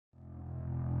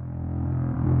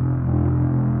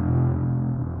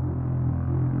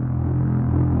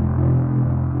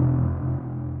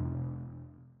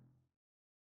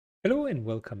Hello and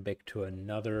welcome back to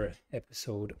another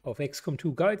episode of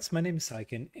Xcom2 Guides. My name is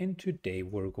Syken and today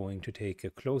we're going to take a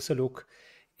closer look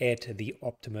at the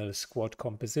optimal squad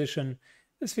composition.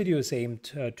 This video is aimed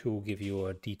to give you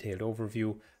a detailed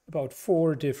overview about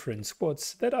 4 different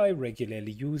squads that I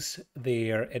regularly use,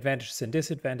 their advantages and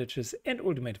disadvantages, and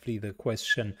ultimately the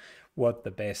question what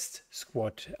the best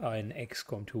squad in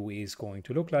Xcom2 is going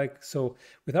to look like. So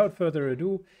without further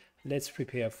ado, let's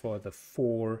prepare for the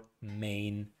 4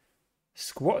 main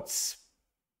squads.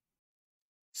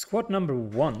 Squad number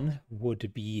 1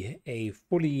 would be a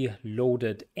fully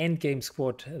loaded endgame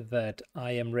squad that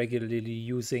I am regularly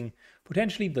using,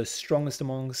 potentially the strongest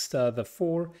amongst the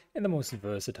 4 and the most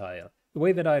versatile. The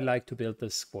way that I like to build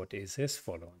this squad is as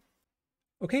following.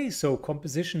 Okay, so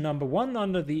composition number 1,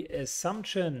 under the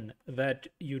assumption that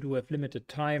you do have limited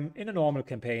time in a normal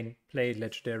campaign, play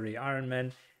Legendary Iron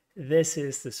Man. This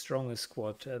is the strongest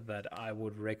squad that I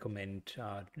would recommend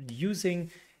using.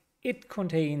 It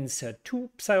contains 2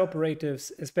 Psy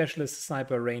Operatives, a Specialist, a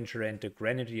Sniper, Ranger, and a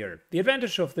Grenadier. The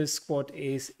advantage of this squad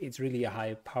is it's really a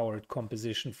high-powered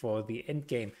composition for the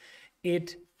endgame.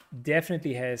 It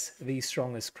definitely has the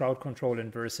strongest crowd control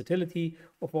and versatility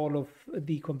of all of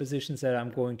the compositions that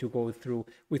I'm going to go through,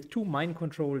 with 2 mind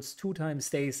controls, 2 times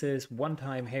stasis, 1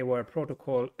 time haywire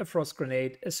protocol, a frost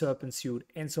grenade, a serpent suit,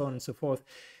 and so on and so forth.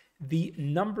 The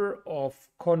number of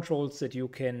controls that you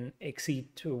can exceed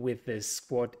with this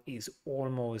squad is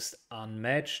almost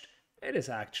unmatched. It is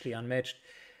actually unmatched.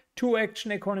 2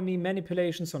 action economy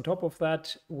manipulations on top of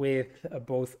that, with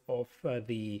both of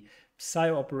the Psy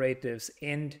operatives,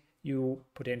 and you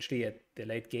potentially at the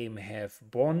late game have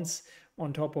bonds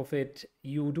on top of it.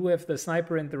 You do have the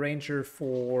sniper and the ranger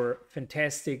for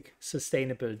fantastic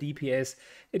sustainable DPS.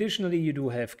 Additionally, you do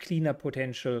have cleanup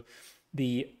potential,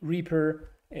 the reaper,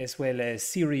 as well as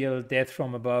serial death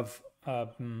from above.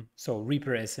 So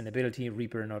reaper as an ability,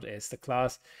 reaper not as the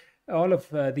class. All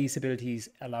of these abilities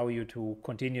allow you to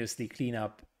continuously clean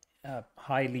up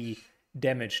highly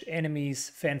damaged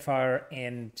enemies. Fanfare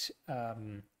and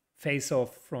face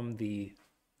off from the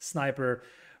sniper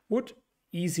would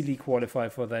easily qualify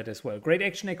for that as well. Great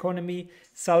action economy,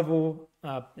 salvo,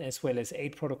 as well as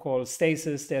 8 protocol,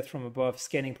 stasis, death from above,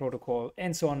 scanning protocol,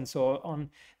 and so on and so on.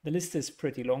 The list is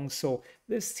pretty long, so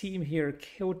this team here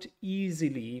could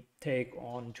easily take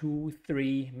on 2,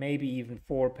 3, maybe even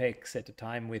 4 packs at a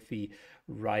time with the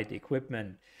right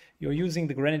equipment. You're using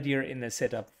the Grenadier in the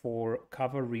setup for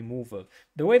cover removal.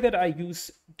 The way that I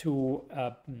use to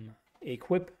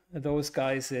equip those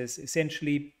guys is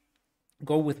essentially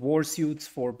go with war suits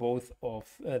for both of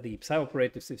the Psy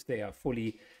operatives if they are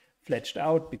fully fledged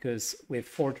out, because with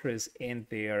Fortress and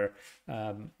their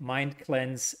Mind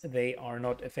Cleanse, they are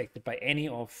not affected by any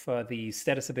of the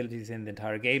status abilities in the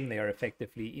entire game. They are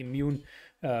effectively immune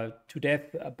to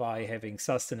death by having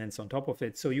sustenance on top of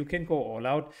it. So you can go all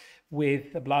out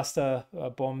with blaster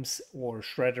bombs or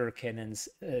shredder cannons,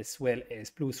 as well as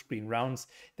blue screen rounds.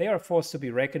 They are forced to be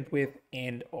reckoned with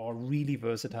and are really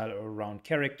versatile around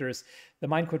characters. The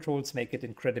mind controls make it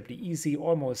incredibly easy,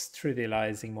 almost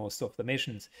trivializing most of the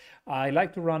missions. I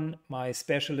like to run my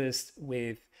specialist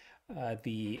with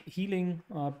the healing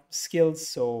skills,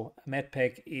 so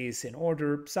Medpack is in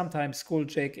order, sometimes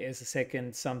Skulljack as a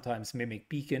second, sometimes Mimic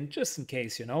Beacon, just in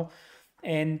case,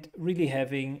 and really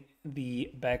having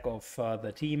the back of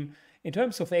the team. In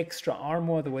terms of extra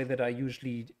armor, the way that I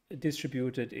usually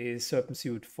distribute it is Serpent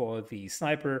Suit for the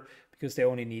sniper, because they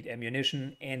only need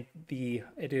ammunition, and the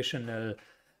additional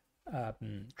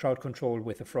crowd control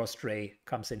with the frost ray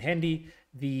comes in handy.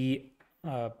 The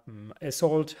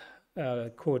assault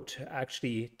could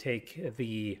actually take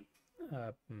the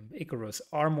Icarus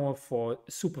armor for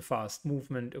super fast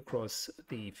movement across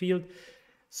the field,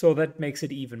 so that makes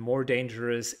it even more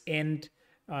dangerous. And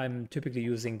I'm typically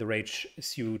using the rage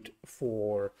suit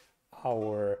for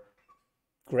our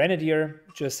Grenadier,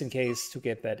 just in case, to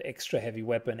get that extra heavy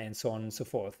weapon, and so on and so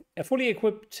forth. A fully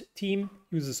equipped team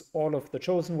uses all of the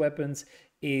chosen weapons,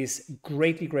 is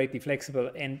greatly flexible,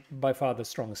 and by far the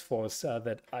strongest force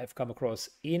that I've come across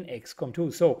in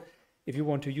XCOM2. So if you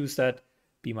want to use that,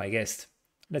 be my guest.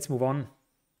 Let's move on.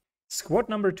 Squad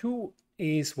number 2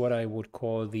 is what I would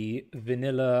call the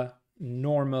vanilla,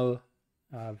 normal,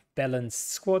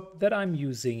 balanced squad that I'm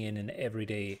using in an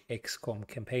everyday XCOM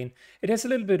campaign. It has a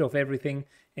little bit of everything,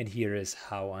 and here is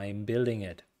how I'm building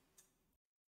it.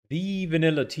 The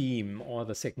vanilla team, or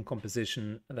the second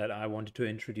composition that I wanted to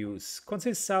introduce,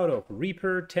 consists out of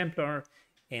Reaper, Templar,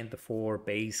 and the 4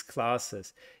 base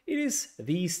classes. It is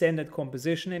the standard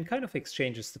composition and kind of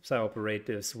exchanges the Psy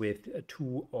operatives with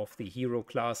 2 of the hero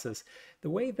classes. The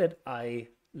way that I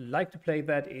like to play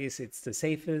that is it's the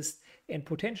safest and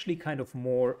potentially kind of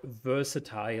more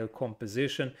versatile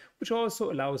composition, which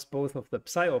also allows both of the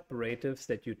Psy operatives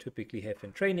that you typically have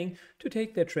in training to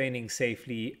take their training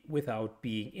safely without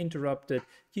being interrupted.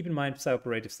 Keep in mind, Psy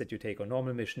operatives that you take on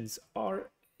normal missions are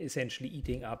essentially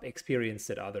eating up experience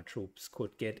that other troops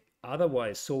could get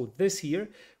otherwise. So this here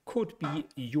could be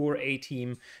your A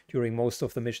team during most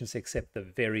of the missions except the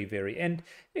very, very end.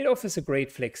 It offers a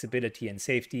great flexibility and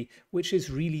safety, which is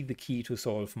really the key to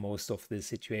solve most of the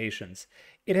situations.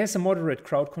 It has a moderate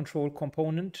crowd control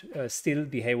component. Still,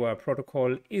 the Haywire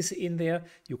protocol is in there.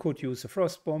 You could use a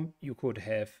frost bomb, you could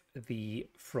have the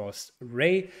frost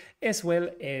ray, as well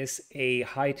as a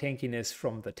high tankiness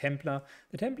from the Templar.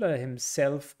 The Templar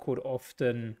himself could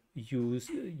often be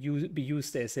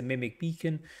used as a mimic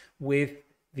beacon with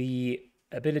the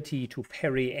ability to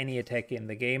parry any attack in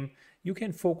the game. You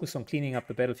can focus on cleaning up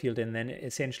the battlefield and then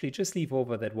essentially just leave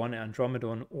over that one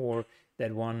Andromedon or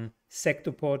that one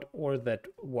Sectopod or that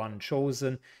one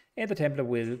Chosen, and the Templar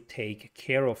will take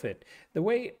care of it. The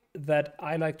way that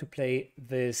I like to play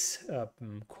this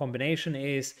combination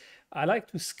is I like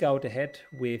to scout ahead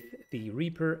with the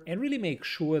Reaper and really make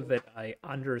sure that I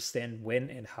understand when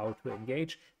and how to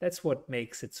engage. That's what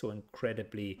makes it so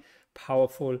incredibly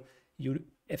powerful. You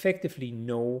effectively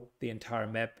know the entire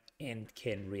map and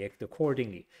can react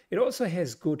accordingly. It also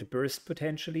has good burst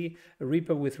potentially. A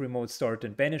Reaper with remote start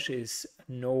and banish is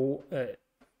no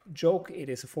joke. It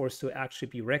is a force to actually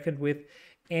be reckoned with,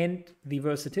 and the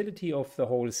versatility of the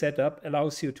whole setup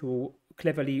allows you to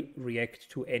cleverly react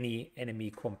to any enemy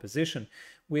composition.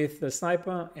 With the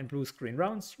sniper and blue screen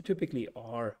rounds, you typically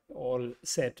are all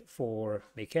set for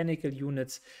mechanical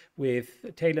units.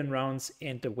 With Talon rounds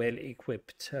and a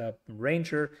well-equipped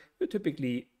ranger, you're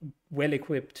typically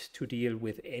well-equipped to deal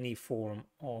with any form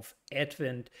of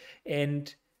advent,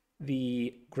 and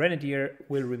the Grenadier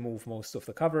will remove most of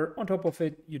the cover. On top of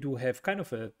it, you do have kind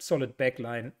of a solid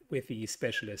backline with the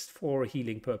Specialist for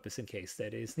healing purpose in case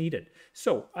that is needed.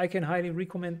 So I can highly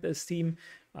recommend this team.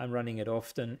 I'm running it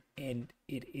often and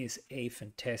it is a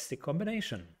fantastic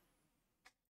combination.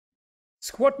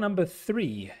 Squad number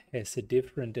 3 has a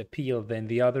different appeal than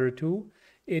the other two.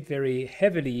 It very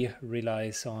heavily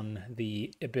relies on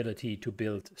the ability to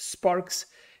build sparks.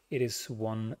 It is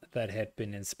one that had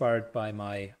been inspired by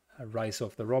my Rise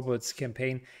of the Robots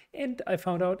campaign, and I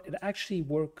found out it actually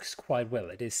works quite well.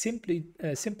 It is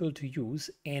simple to use,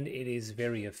 and it is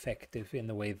very effective in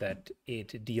the way that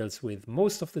it deals with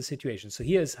most of the situations. So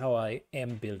here's how I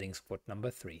am building squad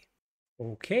number 3.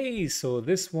 Okay, so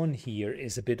this one here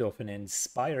is a bit of an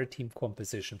inspired team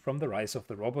composition from the Rise of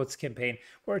the Robots campaign,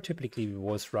 where I typically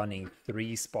was running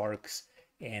 3 sparks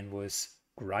and was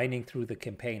grinding through the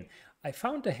campaign. I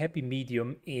found a happy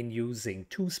medium in using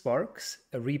 2 sparks,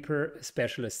 a Reaper, a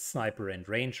Specialist, Sniper and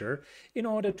Ranger, in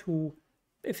order to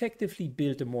effectively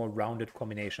build a more rounded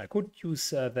combination. I could use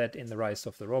that in the Rise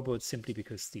of the Robots simply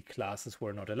because the classes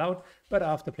were not allowed, but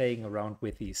after playing around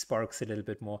with the sparks a little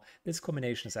bit more, this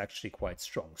combination is actually quite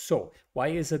strong. So why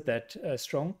is it that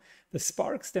strong? The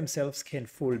sparks themselves can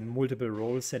fill multiple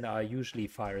roles and are usually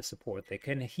fire support. They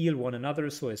can heal one another,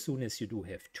 so as soon as you do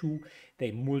have 2, they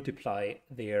multiply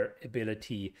their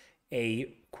ability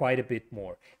quite a bit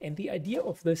more. And the idea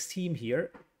of this team here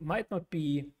might not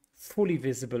be fully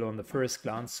visible on the first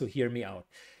glance, so hear me out.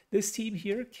 This team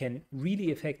here can really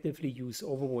effectively use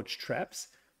Overwatch traps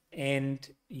and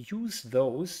use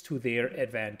those to their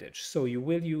advantage. So you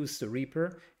will use the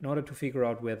Reaper in order to figure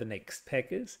out where the next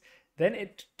pack is. Then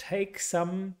it takes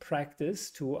some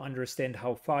practice to understand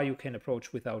how far you can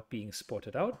approach without being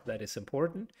spotted out. That is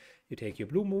important. You take your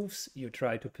blue moves, you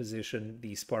try to position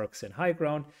the sparks in high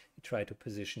ground, you try to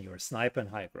position your sniper in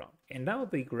high ground. And now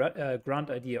the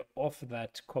grand idea of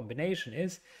that combination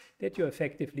is that you're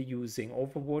effectively using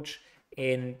Overwatch,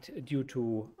 and due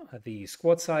to the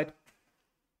squad side,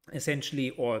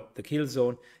 essentially, or the kill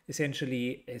zone,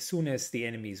 essentially, as soon as the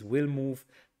enemies will move,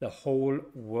 the whole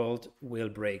world will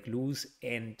break loose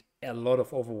and a lot of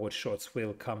Overwatch shots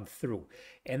will come through.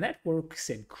 And that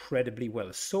works incredibly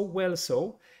well. So well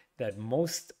so that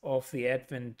most of the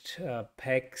Advent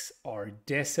packs are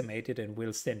decimated and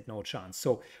will stand no chance.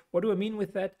 So what do I mean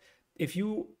with that? If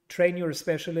you train your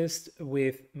Specialist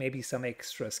with maybe some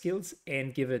extra skills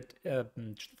and give it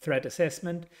threat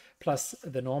assessment plus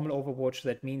the normal Overwatch,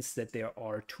 that means that there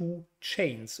are 2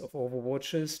 chains of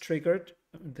Overwatches triggered.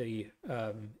 The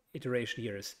iteration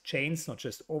here is chains, not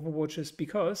just Overwatches,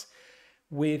 because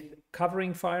With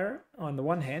covering fire on the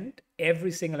one hand,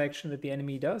 every single action that the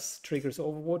enemy does triggers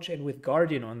Overwatch, and with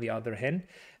Guardian on the other hand,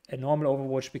 a normal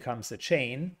Overwatch becomes a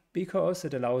chain because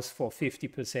it allows for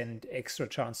 50% extra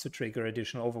chance to trigger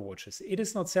additional Overwatches. It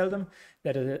is not seldom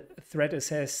that a threat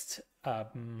assessed,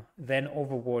 then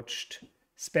Overwatched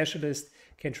specialist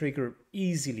can trigger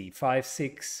easily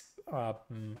 5-6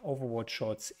 Overwatch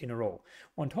shots in a row.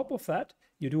 On top of that,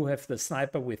 you do have the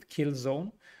sniper with kill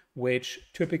zone, which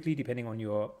typically, depending on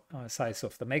your size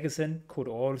of the magazine, could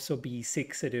also be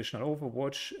 6 additional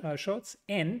Overwatch shots.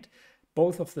 And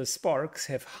both of the sparks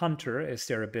have Hunter as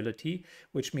their ability,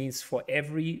 which means for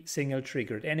every single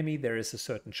triggered enemy, there is a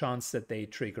certain chance that they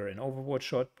trigger an Overwatch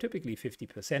shot, typically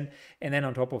 50%. And then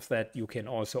on top of that, you can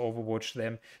also Overwatch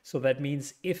them. So that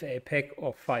means if a pack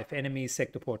of 5 enemies,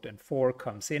 Sectopod and 4,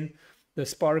 comes in, the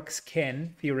sparks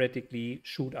can theoretically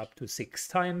shoot up to 6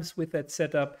 times with that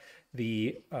setup.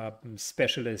 The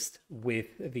specialist with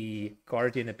the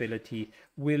Guardian ability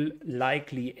will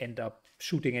likely end up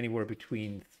shooting anywhere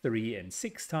between 3 and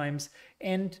 6 times,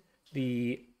 and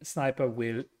the sniper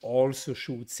will also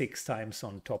shoot 6 times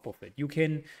on top of it. You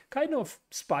can kind of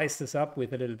spice this up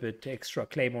with a little bit extra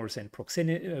claymores and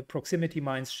proximity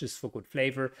mines just for good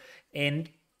flavor. And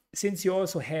since you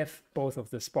also have both of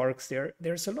the sparks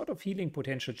there's a lot of healing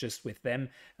potential just with them,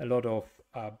 a lot of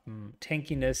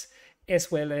tankiness,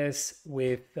 as well as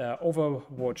with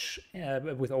Overwatch,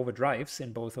 with overdrives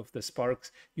in both of the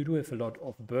sparks. You do have a lot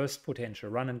of burst potential.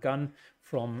 Run and gun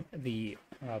from the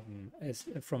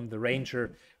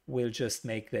Ranger will just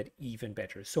make that even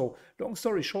better. So long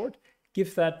story short,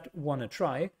 give that one a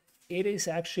try. It is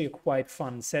actually a quite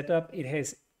fun setup. It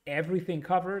has everything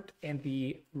covered, and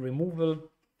the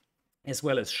removal as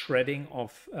well as shredding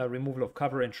of removal of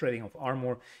cover and shredding of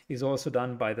armor is also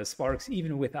done by the sparks,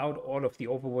 even without all of the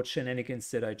Overwatch shenanigans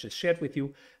that I just shared with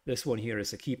you. This one here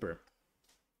is a keeper.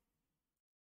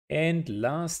 And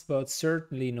last but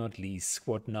certainly not least,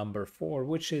 squad number 4,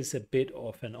 which is a bit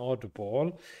of an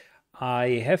oddball.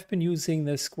 I have been using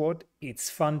this squad.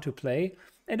 It's fun to play,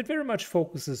 and it very much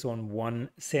focuses on one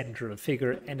central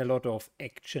figure and a lot of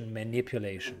action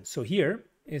manipulation. So here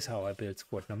is how I build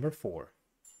squad number 4.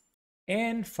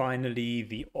 And finally,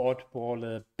 the oddball,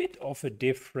 a bit of a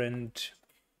different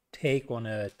take on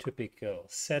a typical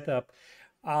setup.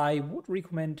 I would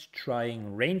recommend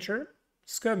trying Ranger,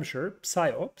 Skirmisher,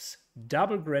 Psyops,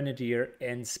 Double Grenadier,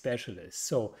 and Specialist.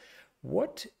 So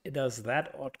what does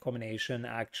that odd combination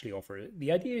actually offer?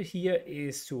 The idea here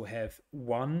is to have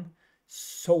one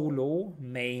solo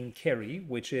main carry,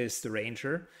 which is the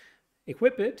Ranger,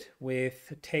 equip it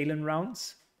with Talon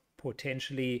rounds,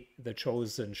 potentially the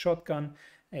chosen shotgun,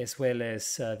 as well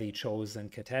as the chosen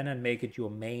katana, and make it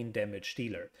your main damage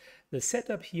dealer. The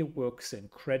setup here works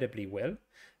incredibly well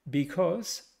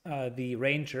because the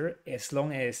Ranger, as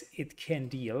long as it can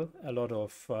deal a lot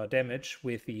of damage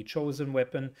with the chosen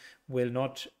weapon, will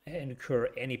not incur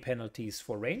any penalties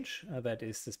for range. That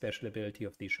is the special ability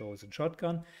of the chosen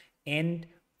shotgun. And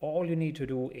all you need to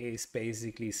do is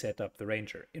basically set up the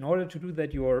Ranger. In order to do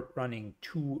that, you're running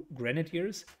 2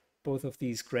 Grenadiers. Both of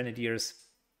these Grenadiers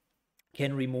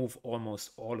can remove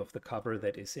almost all of the cover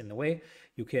that is in the way.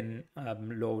 You can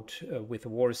load with a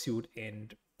warsuit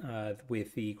and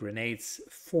with the grenades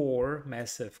 4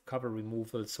 massive cover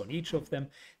removals on each of them.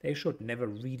 They should never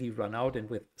really run out, and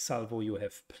with Salvo you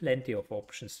have plenty of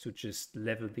options to just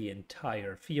level the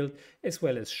entire field as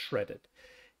well as shred it.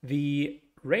 The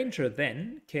Ranger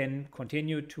then can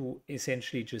continue to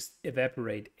essentially just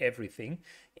evaporate everything,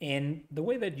 and the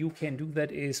way that you can do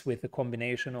that is with a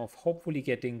combination of hopefully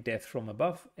getting Death from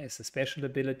Above as a special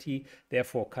ability,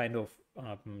 therefore kind of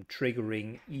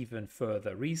triggering even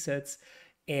further resets,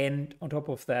 and on top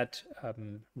of that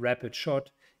Rapid Shot,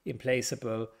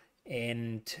 Implaceable,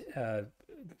 and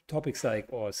topics like,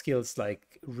 or skills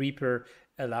like Reaper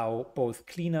allow both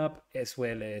cleanup as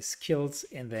well as kills,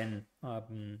 and then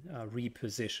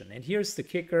reposition. And here's the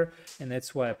kicker, and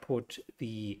that's why I put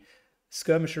the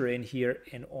Skirmisher in here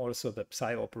and also the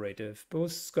Psy Operative.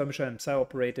 Both Skirmisher and Psy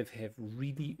Operative have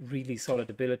really solid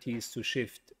abilities to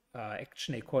shift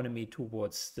action economy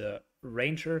towards the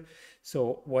Ranger.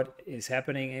 So what is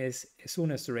happening is, as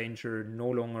soon as the Ranger no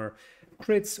longer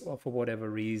crits or for whatever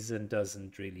reason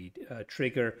doesn't really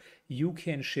trigger, you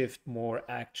can shift more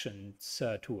actions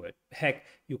to it. Heck,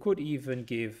 you could even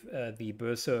give the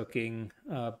berserking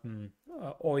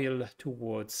oil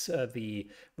towards the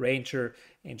Ranger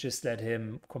and just let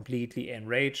him completely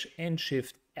enrage and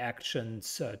shift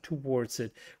actions towards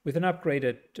it. With an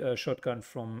upgraded shotgun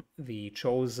from the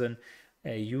Chosen,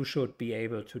 you should be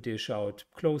able to dish out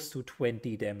close to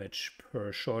 20 damage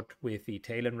per shot with the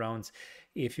Talon rounds.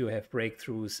 If you have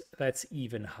breakthroughs, that's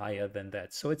even higher than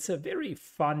that. So it's a very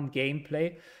fun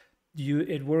gameplay.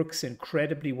 It works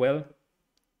incredibly well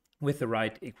with the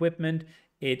right equipment.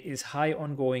 It is high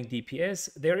ongoing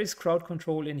DPS. There is crowd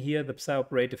control in here. The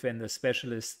Psy-Operative and the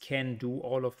Specialist can do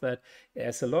all of that.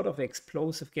 There's a lot of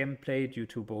explosive gameplay due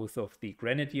to both of the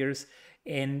Grenadiers.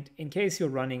 And in case you're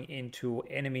running into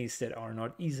enemies that are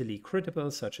not easily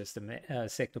crittable, such as the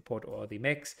Sectopod or the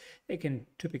mechs, they can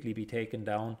typically be taken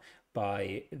down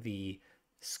by the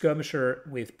skirmisher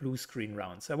with blue screen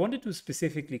rounds. I wanted to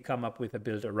specifically come up with a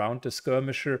build around the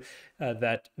skirmisher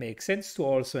that makes sense to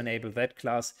also enable that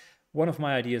class. One of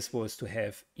my ideas was to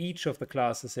have each of the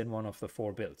classes in one of the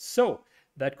 4 builds. So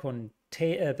that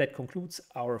concludes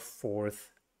our 4th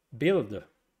build.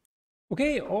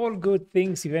 Okay, all good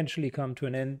things eventually come to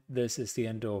an end. This is the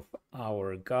end of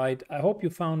our guide. I hope you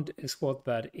found a squad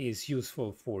that is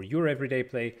useful for your everyday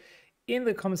play. In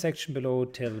the comment section below,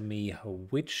 tell me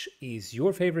which is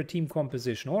your favorite team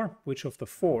composition, or which of the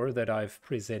 4 that I've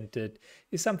presented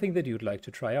is something that you'd like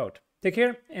to try out. Take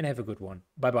care and have a good one.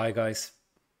 Bye bye, guys.